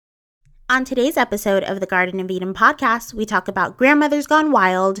On today's episode of the Garden of Eden podcast, we talk about grandmothers gone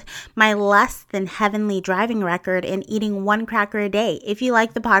wild, my less than heavenly driving record, and eating one cracker a day. If you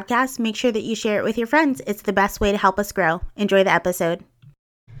like the podcast, make sure that you share it with your friends. It's the best way to help us grow. Enjoy the episode.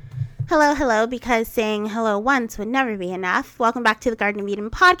 Hello, because saying hello once would never be enough. Welcome back to the Garden of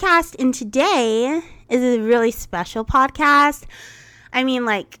Eden podcast, and today is a really special podcast. I mean,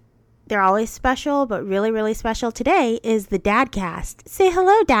 they're always special, but really, really special today is the Dadcast. Say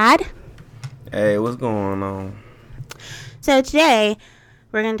hello, Dad. Hey, what's going on? So today,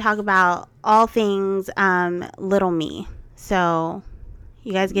 we're going to talk about all things little me. So,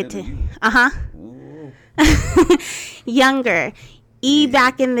 you guys get to... Younger.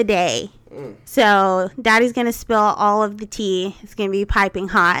 Back in the day. So, Daddy's going to spill all of the tea. It's going to be piping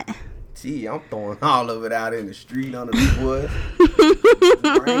hot. Tea, I'm throwing all of it out in the street under the wood.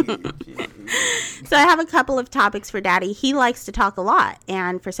 So I have a couple of topics for Daddy. He likes to talk a lot,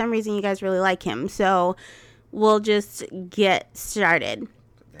 and for some reason you guys really like him. So we'll just get started.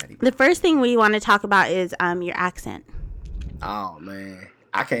 The first thing we want to talk about is your accent. Oh, man.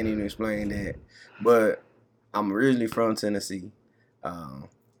 I can't even explain that. But I'm originally from Tennessee,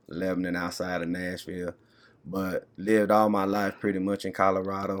 Lebanon, outside of Nashville. But lived all my life pretty much in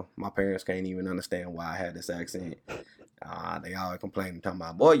Colorado. My parents can't even understand why I had this accent. They always complain, talking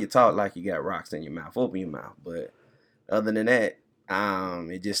about, boy, you talk like you got rocks in your mouth. Open your mouth. But other than that,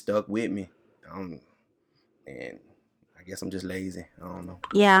 it just stuck with me. And I guess I'm just lazy. I don't know.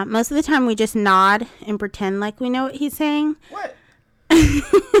 Yeah, most of the time we just nod and pretend like we know what he's saying. What?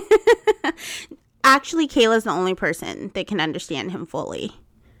 Actually, Kayla's the only person that can understand him fully.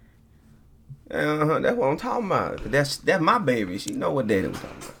 That's what I'm talking about. That's my baby. She know what daddy was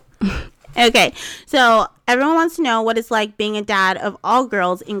talking about. Okay, so everyone wants to know what it's like being a dad of all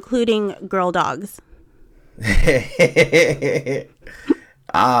girls, including girl dogs.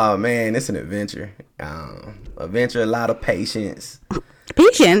 Oh, man, it's an adventure. A lot of patience.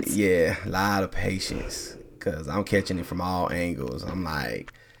 Patience? Yeah, a lot of patience. Because I'm catching it from all angles. I'm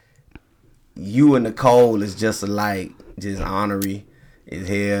like, you and Nicole is just alike, just ornery as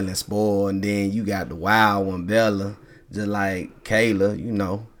hell and spoiled. And then you got the wild one, Bella, just like Kayla,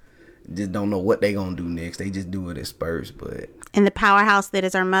 just don't know what they gonna do next. They just do it at spurts, but... And the powerhouse that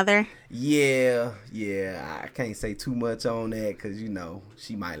is our mother? Yeah. I can't say too much on that because,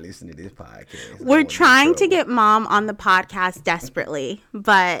 she might listen to this podcast. We're trying to get Mom on the podcast desperately,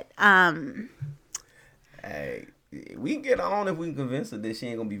 but... Hey, we can get on if we can convince her that she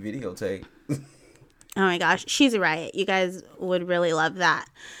ain't gonna be videotaped. Oh my gosh, she's a riot. You guys would really love that.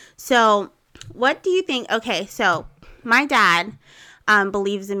 So, what do you think? Okay, so my dad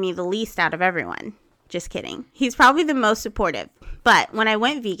believes in me the least out of everyone. Just kidding. He's probably the most supportive. But when I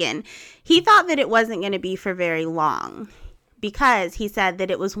went vegan, he thought that it wasn't going to be for very long because he said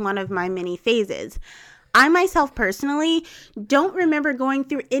that it was one of my many phases. I myself personally don't remember going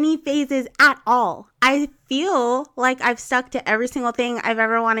through any phases at all. I feel like I've stuck to every single thing I've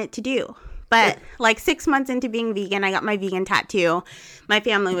ever wanted to do. But 6 months into being vegan, I got my vegan tattoo. My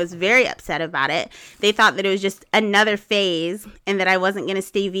family was very upset about it. They thought that it was just another phase and that I wasn't going to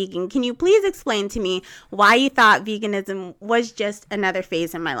stay vegan. Can you please explain to me why you thought veganism was just another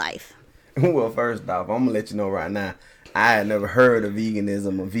phase in my life? Well, first off, I'm going to let you know right now, I had never heard of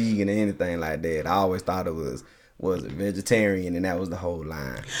veganism or vegan or anything like that. I always thought it was a vegetarian, and that was the whole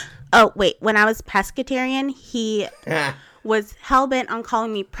line. Oh, wait. When I was pescatarian, he... was hell-bent on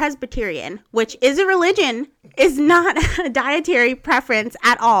calling me Presbyterian, which is a religion, is not a dietary preference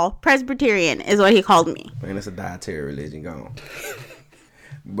at all. Presbyterian is what he called me. Man, it's a dietary religion, gone.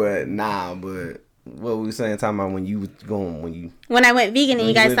 But what we saying, talking about when I went vegan and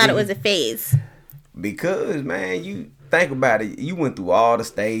you guys thought it was a phase. Because, man, you think about it, you went through all the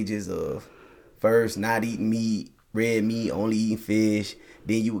stages of first not eating meat, red meat, only eating fish,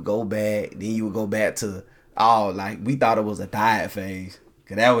 then you would go back to we thought it was a diet phase.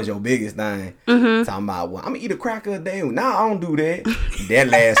 Cause that was your biggest thing. Mm-hmm. Talking about, I'm gonna eat a cracker a day. Nah, I don't do that. That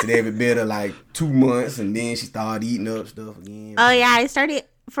lasted every bit of 2 months, and then she started eating up stuff again. Oh yeah, I started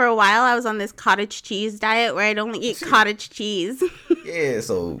for a while. I was on this cottage cheese diet where I'd only eat cottage cheese. Yeah,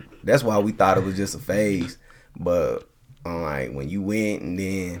 so that's why we thought it was just a phase. But when you went, and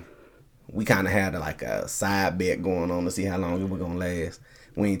then we kind of had a side bet going on to see how long it was gonna last.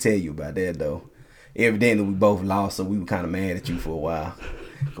 We ain't tell you about that though. Evidently, we both lost, so we were kind of mad at you for a while.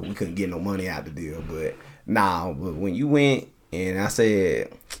 Because we couldn't get no money out the deal. But when you went, and I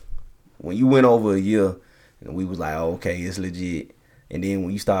said, when you went over a year, and we was like, oh, okay, it's legit. And then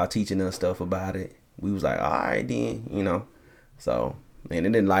when you started teaching us stuff about it, we was like, all right, then, So, man,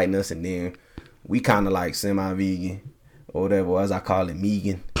 it didn't lighten us. And then we kind of semi-vegan. or whatever, as I call it,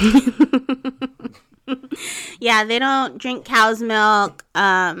 Megan. Yeah, they don't drink cow's milk.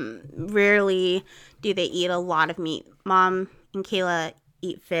 Rarely do they eat a lot of meat. Mom and Kayla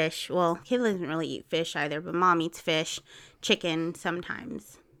eat fish. Well, Kayla doesn't really eat fish either, but Mom eats fish, chicken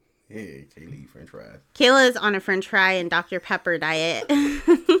sometimes. Yeah, Kayla eat French fries. Kayla is on a French fry and Dr. Pepper diet.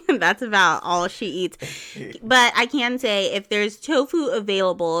 That's about all she eats. But I can say, if there's tofu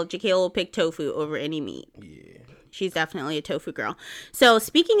available, Jakayla will pick tofu over any meat. Yeah. She's definitely a tofu girl. So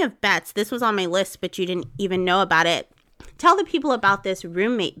speaking of bets, this was on my list, but you didn't even know about it. Tell the people about this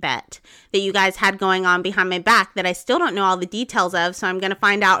roommate bet that you guys had going on behind my back that I still don't know all the details of, so I'm going to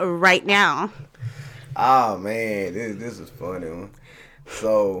find out right now. Oh, man, this is funny.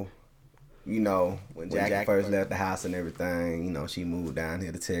 So, you know, when Jackie first left the house and everything, you know, she moved down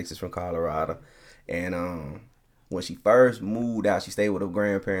here to Texas from Colorado. And when she first moved out, she stayed with her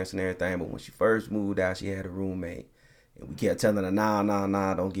grandparents and everything. But when she first moved out, she had a roommate. And we kept telling her,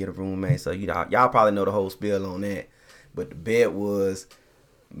 nah, don't get a roommate. So, you know, y'all probably know the whole spiel on that. But the bet was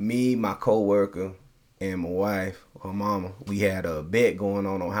me, my coworker, and my wife, her mama. We had a bet going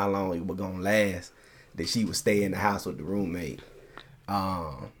on how long it was going to last that she would stay in the house with the roommate.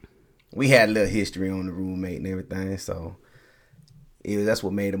 We had a little history on the roommate and everything. So that's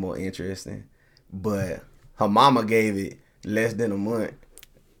what made it more interesting. But her mama gave it less than a month.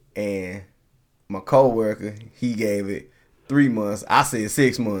 And my coworker, he gave it 3 months. I said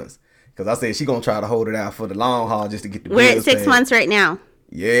 6 months. Because I said she going to try to hold it out for the long haul just to get the bills paid. We're at 6 months right now.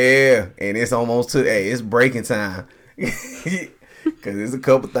 Yeah. And it's almost it's breaking time. Because there's a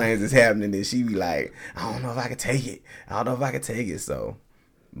couple things that's happening that she be like, I don't know if I can take it. So,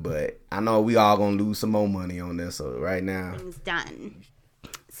 but I know we all going to lose some more money on this. So right now. It's done.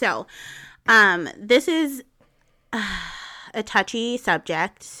 So, this is a touchy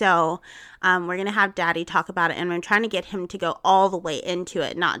subject. So, we're going to have Daddy talk about it, and I'm trying to get him to go all the way into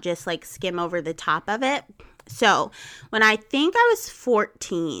it, not just like skim over the top of it. So when I think I was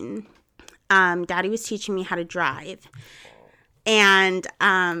 14, Daddy was teaching me how to drive, and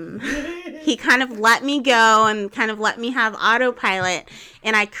he kind of let me go and kind of let me have autopilot,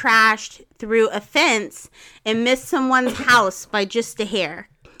 and I crashed through a fence and missed someone's house by just a hair.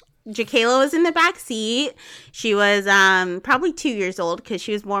 Jakayla was in the back seat. She was probably 2 years old because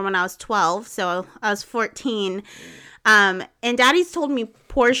she was born when I was 12. So I was 14. And Daddy's told me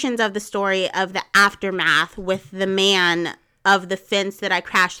portions of the story of the aftermath with the man of the fence that I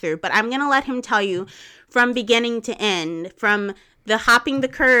crashed through. But I'm going to let him tell you from beginning to end, from the hopping the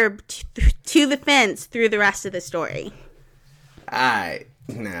curb to the fence through the rest of the story. All right.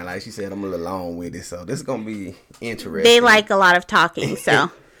 Now, like she said, I'm a little long with it. So this is going to be interesting. They like a lot of talking,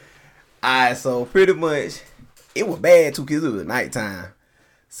 so... Alright, so pretty much it was bad too because it was nighttime.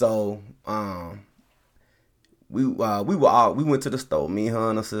 So we went to the store, me, her,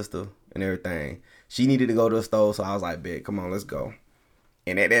 and her sister and everything. She needed to go to the store, so I was like, "Bet, come on, let's go."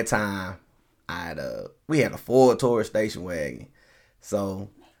 And at that time, we had a Ford Taurus station wagon, so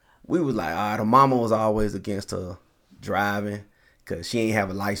we was like, all right. Her mama was always against her driving because she ain't have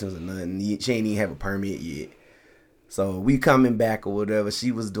a license or nothing. She ain't even have a permit yet. So we coming back or whatever,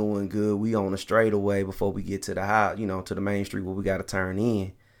 she was doing good. We on the straightaway before we get to the house, you know, to the main street where we got to turn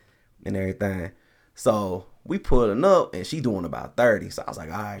in and everything. So we pulling up and she doing about 30. So I was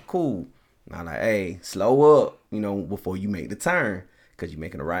like, all right, cool. And I like, hey, slow up, you know, before you make the turn because you're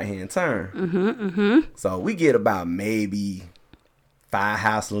making a right-hand turn. So we get about maybe 5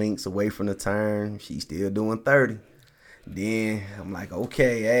 house lengths away from the turn. She's still doing 30. Then I'm like,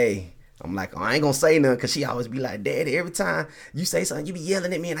 okay, hey. I'm like, oh, I ain't gonna say nothing because she always be like, Daddy, every time you say something, you be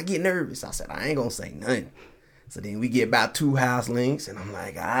yelling at me and I get nervous. I said, I ain't gonna say nothing. So then we get about 2 house links and I'm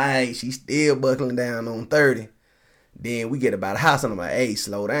like, all right, she's still buckling down on 30. Then we get about a house and I'm like, hey,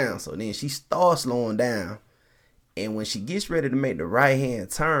 slow down. So then she starts slowing down. And when she gets ready to make the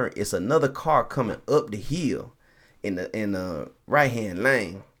right-hand turn, it's another car coming up the hill in the right-hand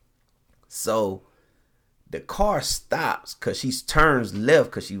lane. So the car stops because she turns left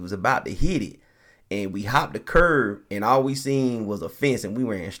because she was about to hit it. And we hopped the curb and all we seen was a fence and we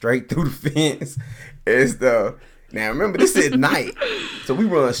ran straight through the fence and stuff. Now remember, this is night. So we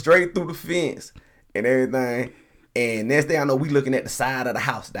run straight through the fence and everything. And next thing I know, we looking at the side of the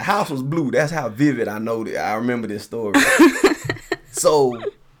house. The house was blue. That's how vivid I know that I remember this story. So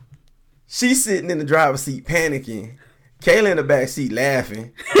she's sitting in the driver's seat panicking. Kayla in the back seat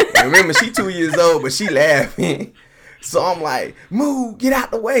laughing. And remember, she 2 years old, but she laughing. So I'm like, move, get out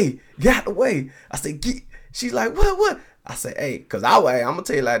the way. Get out the way. I said, get. She's like, what? I said, hey, because I'm going to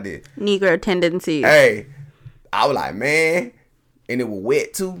tell you like this. Negro tendencies. Hey, I was like, man. And it was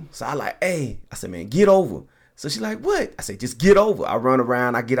wet too. So I like, hey. I said, man, get over. So she like, what? I said, just get over. I run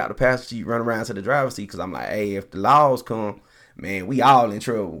around. I get out the passenger seat, run around to the driver's seat because I'm like, hey, if the laws come, man, we all in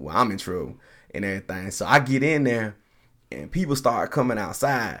trouble. Well, I'm in trouble and everything. So I get in there and people start coming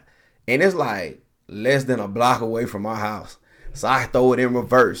outside. And it's like less than a block away from our house. So I throw it in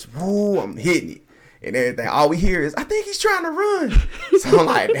reverse. Woo, I'm hitting it and everything. All we hear is, I think he's trying to run. So I'm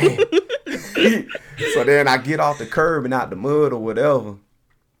like, damn. So then I get off the curb and out the mud or whatever.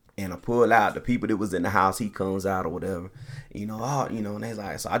 And I pull out the people that was in the house. He comes out or whatever, and they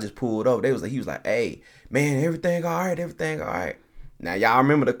like, so I just pulled over. He was like, hey, man, everything all right. Now y'all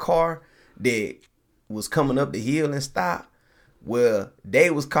remember the car that was coming up the hill and stopped? Well, they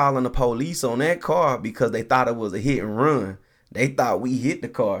was calling the police on that car because they thought it was a hit and run. They thought we hit the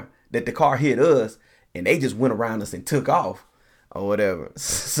car, that the car hit us, and they just went around us and took off or whatever.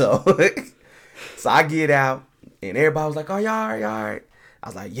 So I get out and everybody was like, oh, y'all all right? I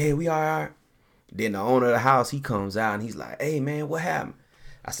was like, yeah, we all right. Then the owner of the house, he comes out and he's like, hey, man, what happened?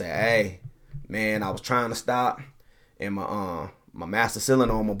 I said, hey, man, I was trying to stop and my master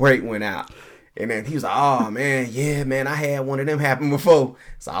cylinder on my brake went out. And then he was like, oh, man, yeah, man, I had one of them happen before.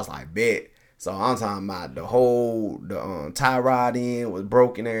 So I was like, bet. So I'm talking about the tie rod end was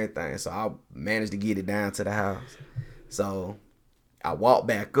broken and everything. So I managed to get it down to the house. So I walked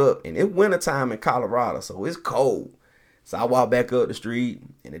back up, and it's wintertime in Colorado, so it's cold. So I walked back up the street,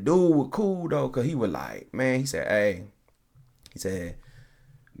 and the dude was cool, though, because he was like, man, he said,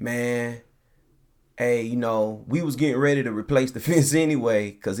 man, hey, we was getting ready to replace the fence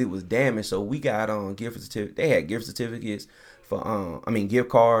anyway because it was damaged. So we got gift certificates. They had gift certificates for, gift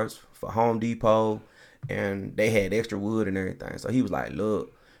cards for Home Depot, and they had extra wood and everything. So he was like,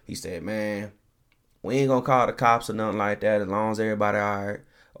 look, he said, man, we ain't going to call the cops or nothing like that as long as everybody all right.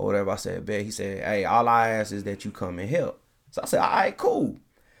 Or whatever. I said, bet. He said, hey, all I ask is that you come and help. So I said, all right, cool.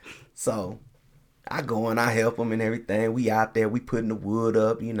 So I go and I help him and everything. We out there, we putting the wood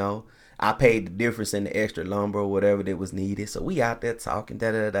up, I paid the difference in the extra lumber or whatever that was needed. So we out there talking,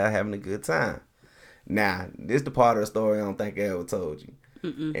 having a good time. Now, this the part of the story I don't think I ever told you.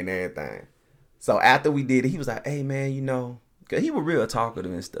 Mm-mm. And everything. So after we did it, he was like, hey, man, because he was real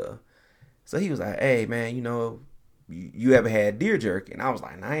talkative and stuff. So he was like, hey, man, you ever had deer jerky? And I was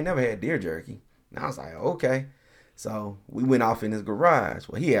like, nah, I ain't never had deer jerky. And I was like, okay. So we went off in his garage.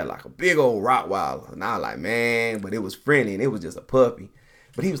 Well, he had like a big old Rottweiler. And I was like, man, but it was friendly and it was just a puppy.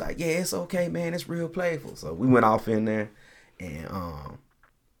 But he was like, yeah, it's okay, man. It's real playful. So we went off in there and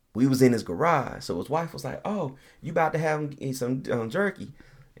we was in his garage. So his wife was like, oh, you about to have him eat some jerky?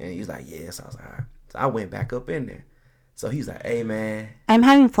 And he was like, yeah. So I was like, all right. So I went back up in there. So he's like, hey, man. I'm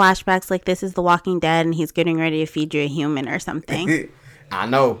having flashbacks like this is The Walking Dead and he's getting ready to feed you a human or something. I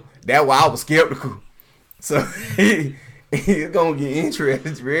know. That's why I was skeptical. So he's going to get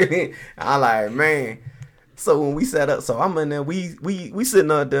interested, really. I like, man. So when we set up, so I'm in there, we sitting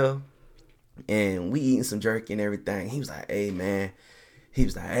up there and we eating some jerky and everything. He was like, hey, man. He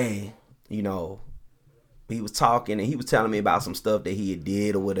was like, hey, he was talking and he was telling me about some stuff that he had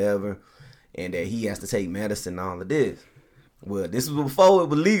did or whatever and that he has to take medicine and all of this. Well, this was before it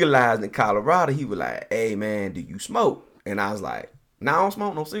was legalized in Colorado. He was like, hey, man, do you smoke? And I was like, nah, I don't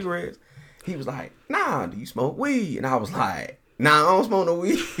smoke no cigarettes. He was like, nah, do you smoke weed? And I was like, nah, I don't smoke no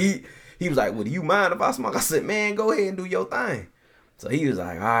weed. He was like, well, do you mind if I smoke? I said, man, go ahead and do your thing. So he was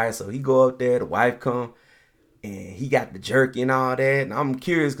like, all right. So he go up there, the wife come, and he got the jerky and all that. And I'm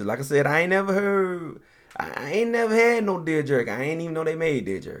curious because, like I said, I ain't never had no deer jerky. I ain't even know they made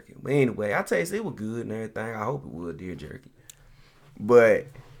deer jerky. But anyway, I taste it was good and everything. I hope it was deer jerky. But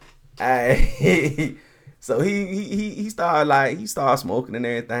so he started smoking and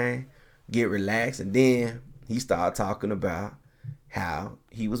everything, get relaxed, and then he started talking about how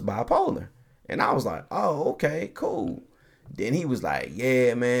he was bipolar. And I was like, oh, okay, cool. Then he was like,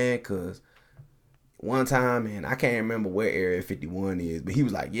 yeah, man, because one time, and I can't remember where Area 51 is, but he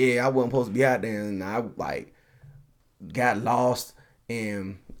was like, yeah, I wasn't supposed to be out there, and I got lost,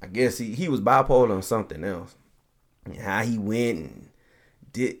 and I guess he was bipolar or something else. And how he went and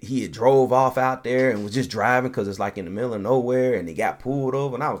he had drove off out there and was just driving because it's like in the middle of nowhere, and he got pulled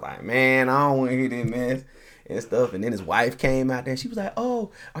over, and I was like, man, I don't want to hear that mess and stuff. And then his wife came out there and she was like,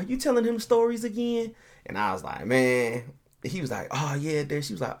 oh, are you telling him stories again? And I was like, man. He was like, oh yeah, there.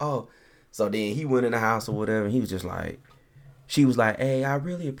 She was like, oh. So then he went in the house or whatever, and he was just like, she was like, hey, I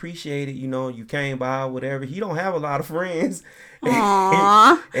really appreciate it, you came by or whatever. He don't have a lot of friends.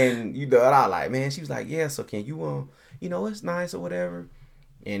 Aww. And I was like, man, she was like, yeah, so can you it's nice or whatever.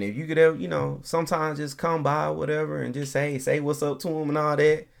 And if you could ever, sometimes just come by or whatever and just say what's up to him and all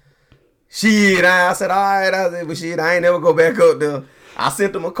that. Shit, I said, all right. I said, but shit, I ain't never go back up there. I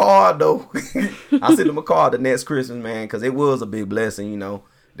sent him a card though. I sent him a card the next Christmas, man, because it was a big blessing. You know,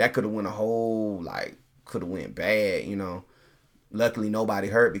 that could have went a whole could have went bad. You know, luckily nobody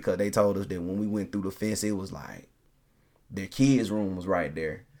hurt because they told us that when we went through the fence, it was like their kids' room was right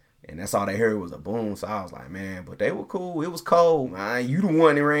there. And that's all they heard was a boom. So I was like, man, but they were cool. It was cold. You the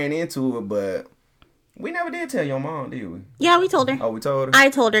one that ran into it, but we never did tell your mom, did we? Yeah, we told her. Oh, we told her? I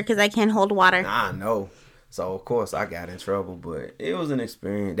told her because I can't hold water. I know. So, of course, I got in trouble, but it was an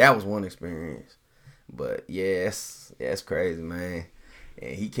experience. That was one experience. But, yes, it's crazy, man.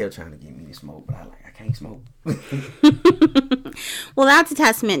 And he kept trying to get me to smoke, but I can't smoke. Well, that's a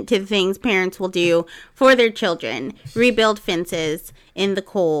testament to the things parents will do for their children. Rebuild fences in the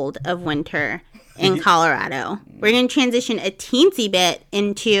cold of winter in Colorado. We're going to transition a teensy bit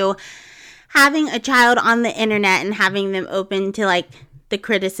into having a child on the internet and having them open to the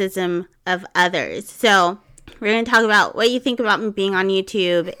criticism of others. So we're going to talk about what you think about me being on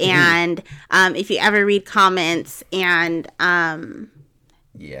YouTube and if you ever read comments and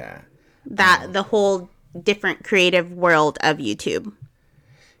the whole different creative world of YouTube.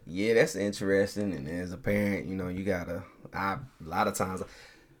 Yeah, that's interesting. And as a parent, you know, you gotta. A lot of times,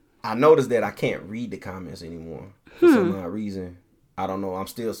 I noticed that I can't read the comments anymore for some odd reason. I don't know. I'm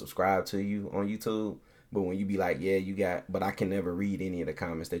still subscribed to you on YouTube, but when you be like, yeah, you got, but I can never read any of the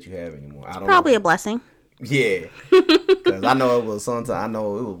comments that you have anymore. I don't. Probably a blessing. Yeah, because I know it was sometimes. I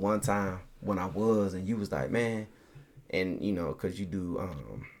know it was one time when I was, and you was like, man, and you know, because you do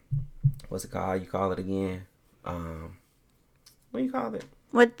what's it called? You call it again? What do you call it?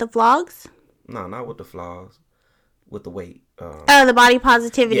 With the vlogs? No, not with the vlogs. With the weight. The body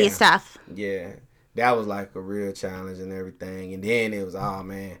positivity stuff. Yeah. That was like a real challenge and everything. And then it was,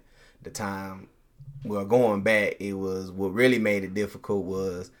 the time. Well, going back, it was, what really made it difficult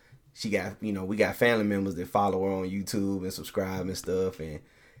was she got, we got family members that follow her on YouTube and subscribe and stuff. And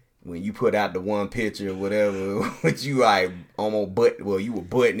when you put out the one picture or whatever, which you you were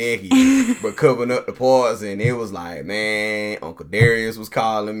butt naked, but covering up the parts, and it was like, man, Uncle Darius was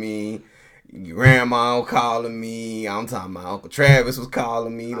calling me, your grandma was calling me, I'm talking about Uncle Travis was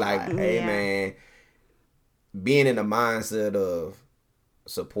calling me, hey man, being in the mindset of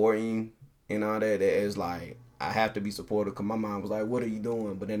supporting and all that is like, I have to be supportive, because my mom was like, what are you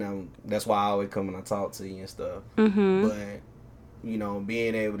doing? But then that's why I always come and I talk to you and stuff. Mm-hmm. But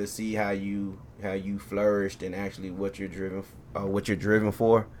being able to see how you flourished and actually what you're driven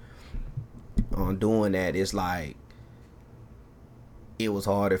for on doing that, it's like, it was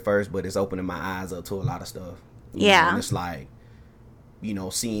hard at first, but it's opening my eyes up to a lot of stuff. And it's like,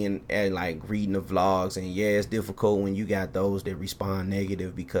 seeing and reading the vlogs, and it's difficult when you got those that respond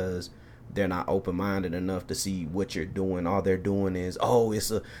negative because they're not open-minded enough to see what you're doing. All they're doing is, it's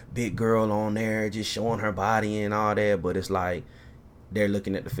a big girl on there just showing her body and all that, but it's like, they're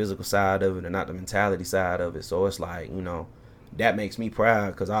looking at the physical side of it and not the mentality side of it. So it's like, that makes me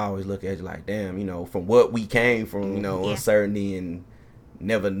proud, because I always look at you like, damn, from what we came from, uncertainty and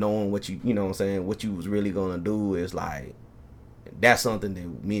never knowing what what you was really going to do, is like, that's something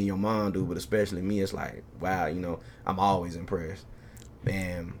that me and your mom do, but especially me, it's like, wow, I'm always impressed.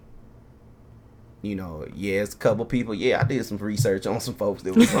 And, it's a couple people. I did some research on some folks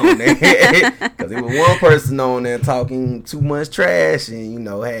that was on there, because it was one person on there talking too much trash, and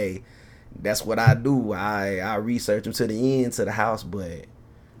hey, that's what I do. I research them to the end, to the house, but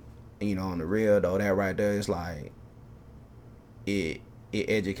on the real though, that right there is like, it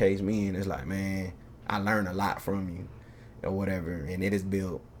educates me, and it's like, man, I learned a lot from you or whatever, and it is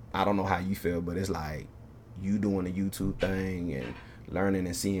built. I don't know how you feel, but it's like, you doing the YouTube thing and learning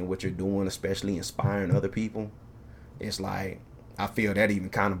and seeing what you're doing, especially inspiring other people, it's like, I feel that even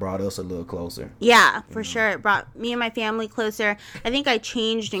kind of brought us a little closer. Yeah, for sure. It brought me and my family closer. I think I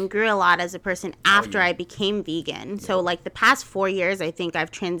changed and grew a lot as a person after I became vegan. So the past 4 years, I think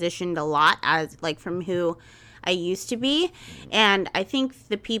I've transitioned a lot as from who I used to be. And I think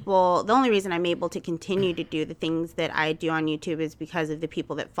the only reason I'm able to continue to do the things that I do on YouTube is because of the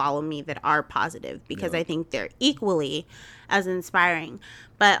people that follow me that are positive, because I think they're equally as inspiring.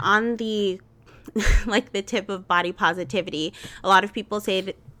 But on the the tip of body positivity, a lot of people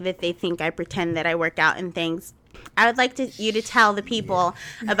say that they think I pretend that I work out and things. I would like you to tell the people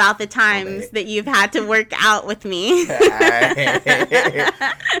about the times that you've had to work out with me.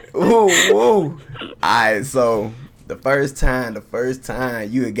 Ooh. All right, so the first time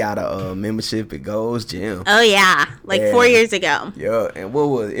you had got a membership at Gold's Gym. Oh yeah, 4 years ago. Yeah, and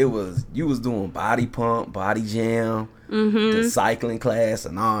you was doing body pump, body jam, the cycling class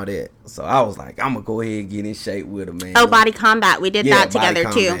and all that. So I was like, I'm gonna go ahead and get in shape with her, man. Oh, body combat. We did that together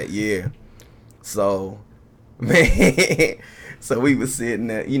too. Yeah. So, man, So we was sitting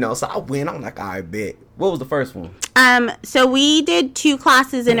there, so I went. I'm like, all right, bet. What was the first one? So we did 2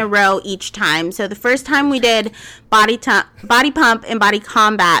 classes in a row each time. So the first time we did body pump and body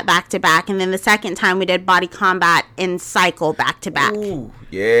combat back to back, and then the second time we did body combat and cycle back to back. Ooh,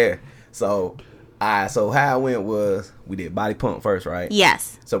 yeah. So, so how it went was we did body pump first, right?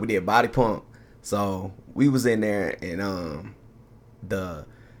 Yes. So we did body pump. So we was in there, and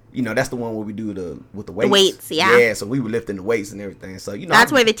that's the one where we do with the weights. The weights, yeah. Yeah, so we were lifting the weights and everything. So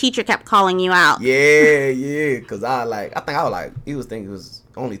that's where the teacher kept calling you out. Yeah, because he was thinking it was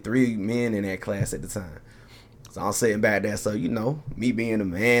only 3 men in that class at the time. So I'm sitting back there. So me being the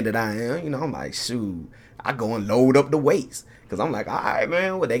man that I am, I'm like, shoot, I go and load up the weights. Because I'm like, all right,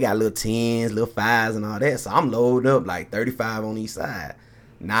 man, well, they got little 10s, little 5s and all that. So I'm loading up like 35 on each side,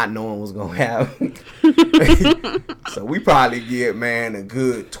 not knowing what's going to happen. So we probably get, man, a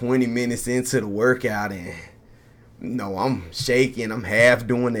good 20 minutes into the workout. And, I'm shaking. I'm half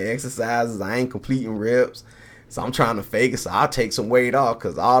doing the exercises. I ain't completing reps. So I'm trying to fake it. So I'll take some weight off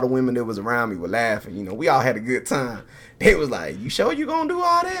because all the women that was around me were laughing. We all had a good time. They was like, you sure you gonna do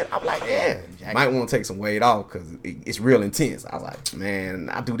all that? I'm like, yeah. I might want to take some weight off because it's real intense. I was like, man,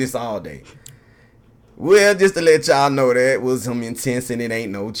 I do this all day. Well, just to let y'all know, that was some intense and it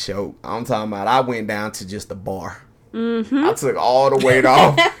ain't no joke. I'm talking about I went down to just the bar. Mm-hmm. I took all the weight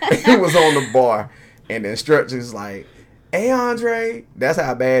off. It was on the bar. And the instructor's like, hey, Andre. That's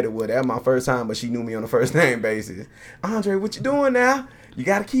how bad it was. That was my first time, but she knew me on a first name basis. Andre, what you doing now? You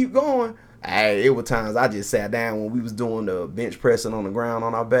got to keep going. Hey, it was times I just sat down when we was doing the bench pressing on the ground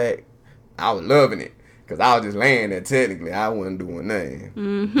on our back. I was loving it because I was just laying there technically. I wasn't doing nothing.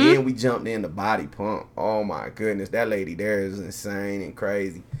 Mm-hmm. Then we jumped in the body pump. Oh, my goodness. That lady there is insane and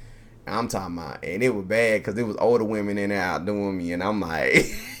crazy. I'm talking about, and it was bad because it was older women in there outdoing me, and I'm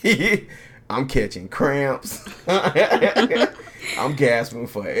like, I'm catching cramps. I'm gasping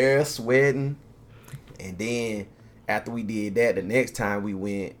for air, sweating. And then after we did that, the next time we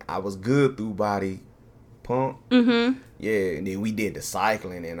went, I was good through body pump. Mm-hmm. Yeah, and then we did the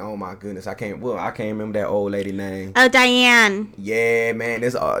cycling, and oh my goodness, I can't remember that old lady name. Oh, Diane. Yeah, man,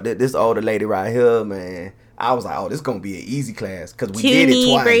 this older lady right here, man. I was like, oh, this is gonna be an easy class because we did it twice. 2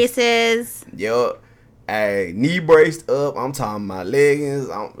 knee braces. Yup. Hey, knee braced up. I'm talking about leggings.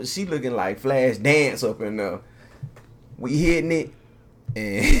 She looking like Flash Dance up in there. We hitting it.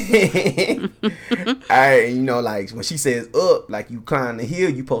 And like when she says up, like you climb the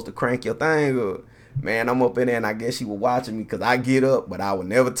hill, you supposed to crank your thing up. Man, I'm up in there, and I guess she was watching me because I get up, but I would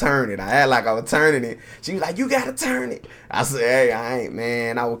never turn it. I had like I was turning it. She was like, you got to turn it. I said, hey, I ain't,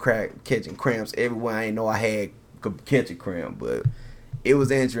 man. I was catching cramps everywhere. I ain't know I had could catch a cramp, but it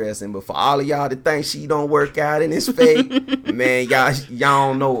was interesting. But for all of y'all that think she don't work out and it's fake, man, y'all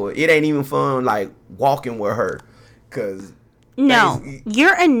don't know her. It ain't even fun, like, walking with her. Because... No,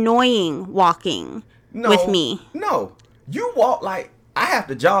 you're annoying walking with me. No, you walk like... I have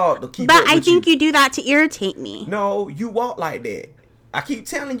to jog to keep up with you. But I think you do that to irritate me. No, you walk like that. I keep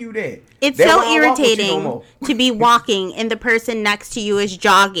telling you that. It's so irritating to be walking and the person next to you is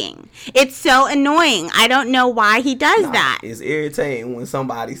jogging. It's so annoying. I don't know why he does that. It's irritating when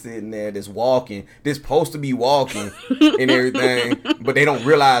somebody's sitting there that's walking, that's supposed to be walking and everything, but they don't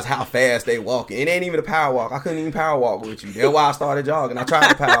realize how fast they walking. It ain't even a power walk. I couldn't even power walk with you. That's why I started jogging. I tried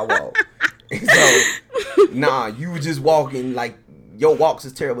to power walk. So, you were just walking like, your walks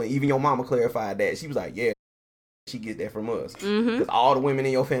is terrible. Even your mama clarified that. She was like, yeah, she gets that from us. Because all the women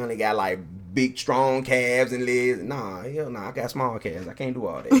in your family got like big, strong calves and legs. Hell I got small calves. I can't do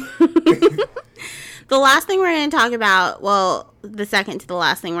all that. The last thing we're going to talk about, well, the second to the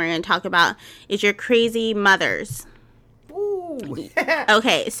last thing we're going to talk about is your crazy mothers.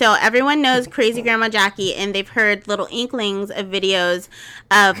 Okay, so everyone knows Crazy Grandma Jackie, and they've heard little inklings of videos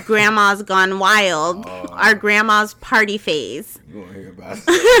of grandmas gone wild, our grandma's party phase. You want to hear about it?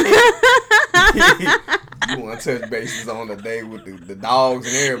 You want to touch bases on the day with the dogs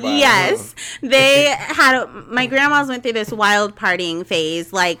and everybody? Yes, they had. My grandmas went through this wild partying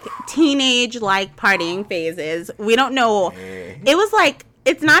phase, like teenage-like partying phases. We don't know. It was like,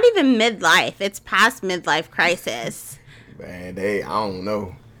 it's not even midlife. It's past midlife crisis. Man, I don't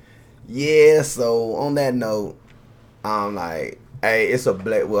know. Yeah, so on that note, I'm like, hey, it's a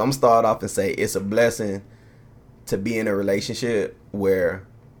well, I'm gonna start off and say it's a blessing to be in a relationship where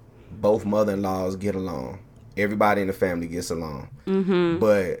both mother-in-laws get along. Everybody in the family gets along. Mm-hmm.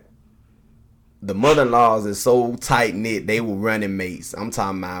 But the mother-in-laws is so tight-knit, they were running mates. I'm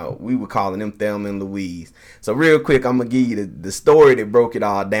talking about, we were calling them Thelma and Louise. So real quick, I'm going to give you the story that broke it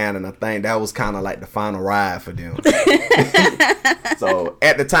all down, and I think that was kind of like the final ride for them. So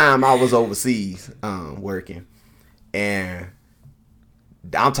at the time, I was overseas working, and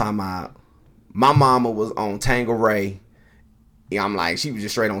I'm talking about my mama was on Tanqueray. Yeah, I'm like, she was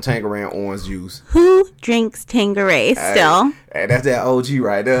just straight on Tanqueray and orange juice. Who drinks Tanqueray still? Hey, that's that OG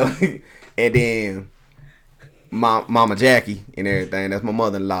right there. And then Mama Jackie and everything, that's my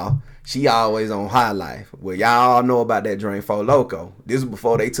mother-in-law. She always on High Life. Well, y'all all know about that drink, Four Loko. This is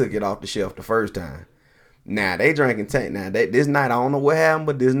before they took it off the shelf the first time. Now, they drinking Tank. Now, this night, I don't know what happened,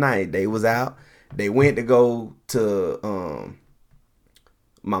 but this night, they was out. They went to go to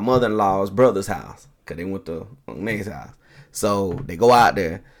my mother-in-law's brother's house. Because they went to next house. So, they go out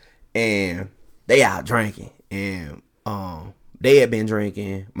there, and they out drinking. And they had been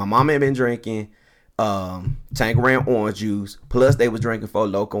drinking. My mama had been drinking Tanqueray orange juice. Plus, they was drinking Four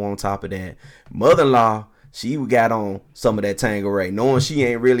Loko on top of that. Mother-in-law, she got on some of that Tanqueray. Knowing she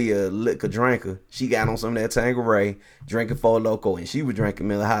ain't really a liquor drinker, she got on some of that Tanqueray, drinking Four Loko, and she was drinking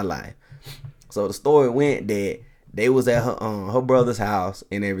Miller High Life. So the story went that they was at her brother's house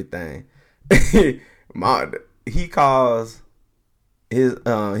and everything. He calls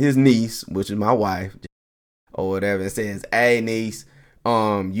his niece, which is my wife, or whatever, and says, "Hey niece,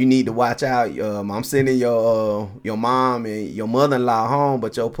 you need to watch out. I'm sending your mom and your mother-in-law home,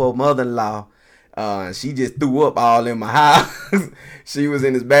 but your poor mother-in-law, she just threw up all in my house. She was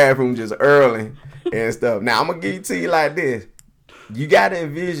in his bathroom just early and stuff." Now I'm gonna give it to you like this: you gotta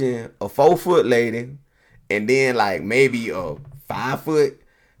envision a 4-foot lady, and then like maybe a 5-foot.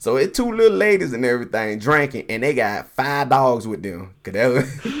 So it's 2 little ladies and everything drinking, and they got 5 dogs with them. Cause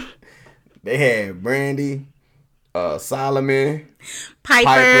they had Brandy, Solomon,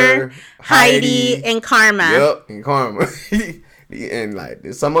 Piper, Heidi, and Karma. Yep, and Karma. And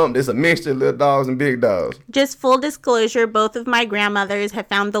like some of them, there's a mixture of little dogs and big dogs. Just full disclosure, both of my grandmothers have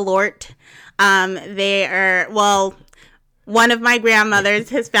found the Lord. They are, well, one of my grandmothers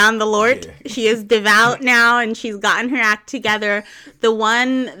has found the Lord. Yeah. She is devout now, and she's gotten her act together. The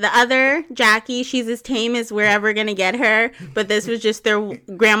other, Jackie, she's as tame as we're ever going to get her. But this was just their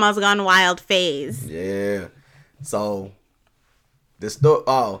grandma's gone wild phase. Yeah. So,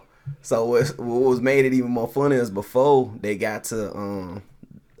 so what was made it even more funny is before they got to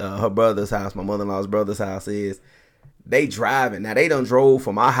her brother's house, my mother-in-law's brother's house, is they driving. Now, they done drove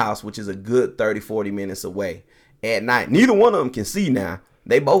from our house, which is a good 30, 40 minutes away, at night. Neither one of them can see now.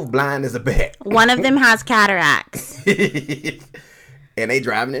 They both blind as a bat. One of them has cataracts. And they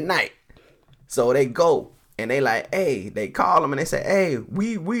driving at night. So they go. And they like, hey, they call them and they say, hey,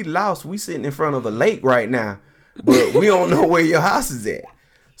 we lost. We sitting in front of a lake right now. But we don't know where your house is at.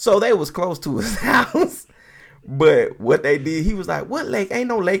 So they was close to his house. But what they did, he was like, what lake? Ain't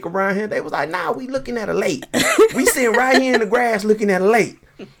no lake around here. They was like, nah, we looking at a lake. We sitting right here in the grass looking at a lake.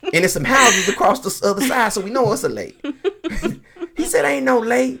 And there's some houses across the other side, so we know it's a lake. He said, ain't no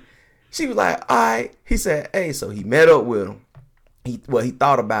lake. She was like, all right. He said, hey, so he met up with him. He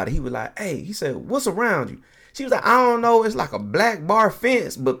thought about it. He was like, hey, he said, what's around you? She was like, I don't know. It's like a black bar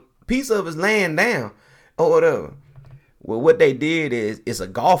fence, but piece of it's laying down or whatever. Well, what they did is it's a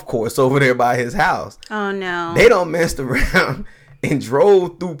golf course over there by his house. Oh, no. They done messed around and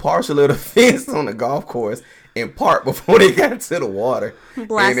drove through partial of the fence on the golf course and parked before they got to the water.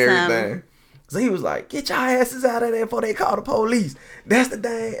 Bless and everything. Him. So he was like, get your asses out of there before they call the police. That's the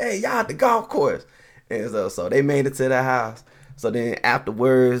dang, hey, y'all at the golf course. And so they made it to the house. So then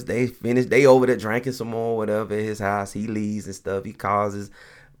afterwards, they finished. They over there drinking some more, whatever, at his house. He leaves and stuff. He calls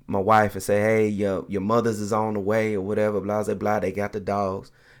my wife and say, hey, your mother's is on the way or whatever, blah, blah, blah. They got the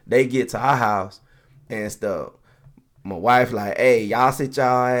dogs. They get to our house and stuff. My wife like, hey, y'all sit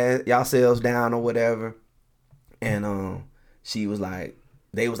y'allselves down or whatever. And she was like,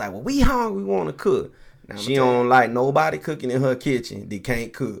 they was like, well, we hungry, we want to cook. Now, she don't like nobody cooking in her kitchen. They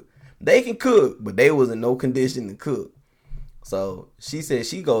can't cook. They can cook, but they was in no condition to cook. So she said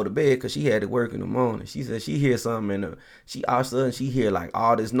she go to bed because she had to work in the morning. She said she hear something all of a sudden she hear like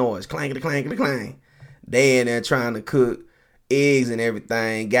all this noise, clankety clankety clang. They in there trying to cook eggs and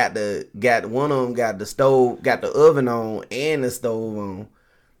everything. Got one of them got the stove, got the oven on and the stove on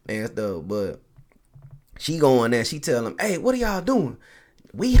and stuff. But she go in there, she tell them, hey, what are y'all doing?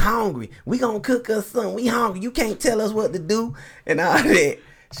 We hungry. We gonna cook us something. We hungry. You can't tell us what to do and all that.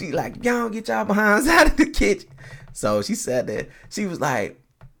 She like, y'all get y'all behinds out of the kitchen. So she said that she was like,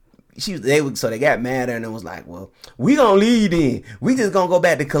 so they got mad at her and was like, well, we gonna leave then. We just gonna go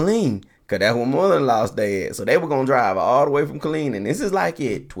back to Killeen. Cause that's where mother-in-law stayed at. So they were gonna drive all the way from Killeen. And this is like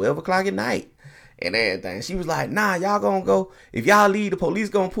at 12 o'clock at night and everything. She was like, nah, y'all gonna go. If y'all leave, the police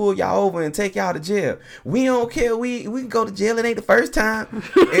gonna pull y'all over and take y'all to jail. We don't care. We can go to jail. It ain't the first time.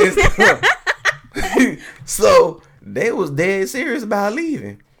 So they was dead serious about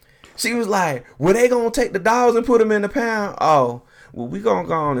leaving. She was like, well, they gonna take the dogs and put them in the pound? Oh, well, we gonna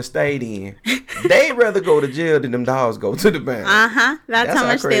go on and stay then. They'd rather go to jail than them dogs go to the bank. That's how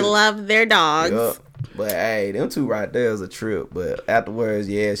much they love their dogs. Yep. But hey, them two right there is a trip. But afterwards,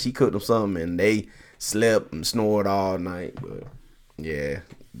 yeah, she cooked them something and they slept and snored all night. But yeah,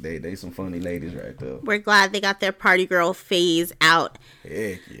 they some funny ladies right there. We're glad they got their party girl phase out.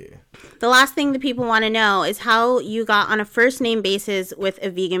 Heck yeah. The last thing that people want to know is how you got on a first name basis with a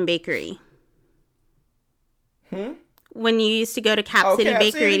vegan bakery. When you used to go to Cap City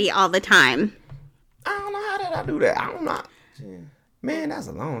Bakery all the time. I don't know, how did I do that? I don't know. Man, that's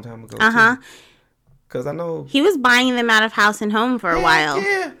a long time ago. Too. Because I know... He was buying them out of House and Home for a while.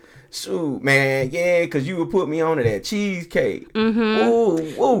 Yeah. Shoot, man. Yeah, because you would put me on to that cheesecake.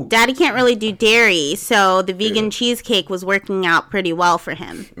 Ooh. Daddy can't really do dairy, so the vegan cheesecake was working out pretty well for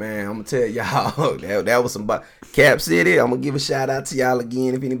him. Man, I'm going to tell y'all, that was some... Cap City, I'm going to give a shout out to y'all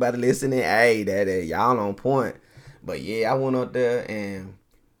again if anybody listening. Hey, that y'all on point. But yeah, I went up there and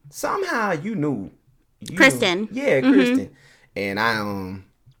somehow you knew. Kristen. Yeah, Kristen. And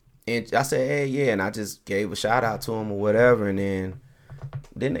I said, hey, yeah, and I just gave a shout out to him or whatever, and then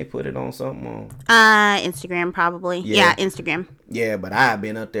didn't they put it on something on? Instagram probably. Yeah, Instagram. Yeah, but I had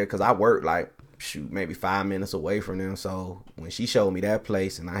been up there because I worked like, maybe 5 minutes away from them. So when she showed me that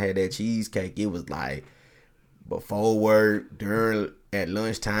place and I had that cheesecake, it was like before work, during, at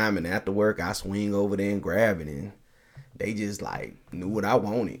lunchtime, and after work, I swing over there and grab it, and they just like knew what I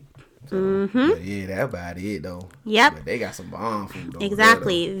wanted. So, but yeah, that's about it though. Yep. But they got some bomb food over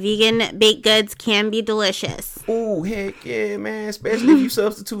exactly. there, vegan baked goods can be delicious. Oh, heck yeah, man. Especially if you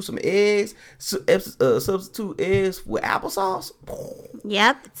substitute some eggs. Substitute eggs with applesauce.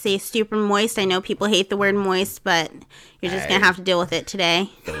 Yep. Say super moist. I know people hate the word moist, but you're just going to have to deal with it today.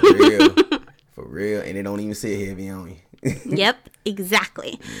 For real. For real. And it don't even sit heavy on you. Yep,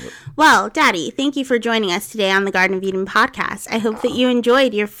 exactly. Yep. Well, Daddy, thank you for joining us today on the Garden of Eden podcast. I hope that you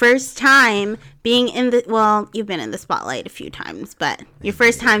enjoyed your first time being you've been in the spotlight a few times, but your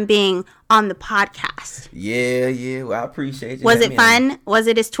first time being on the podcast. Yeah. Well, I appreciate you. Was it fun? Was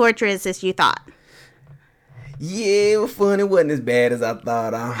it as torturous as you thought? Yeah, it was fun. It wasn't as bad as I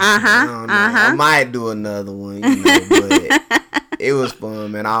thought. I don't know. I might do another one, but it was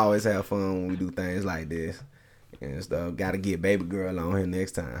fun, man. I always have fun when we do things like this. And stuff. Got to get baby girl on here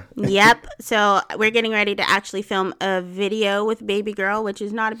next time. Yep. So we're getting ready to actually film a video with baby girl, which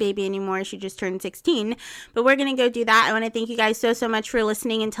is not a baby anymore. She just turned 16. But we're going to go do that. I want to thank you guys so much for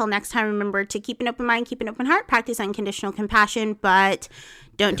listening. Until next time, remember to keep an open mind, keep an open heart, practice unconditional compassion, but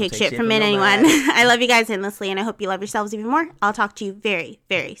don't take shit from anyone. I love you guys endlessly, and I hope you love yourselves even more. I'll talk to you very,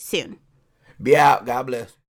 very soon. Be out. God bless.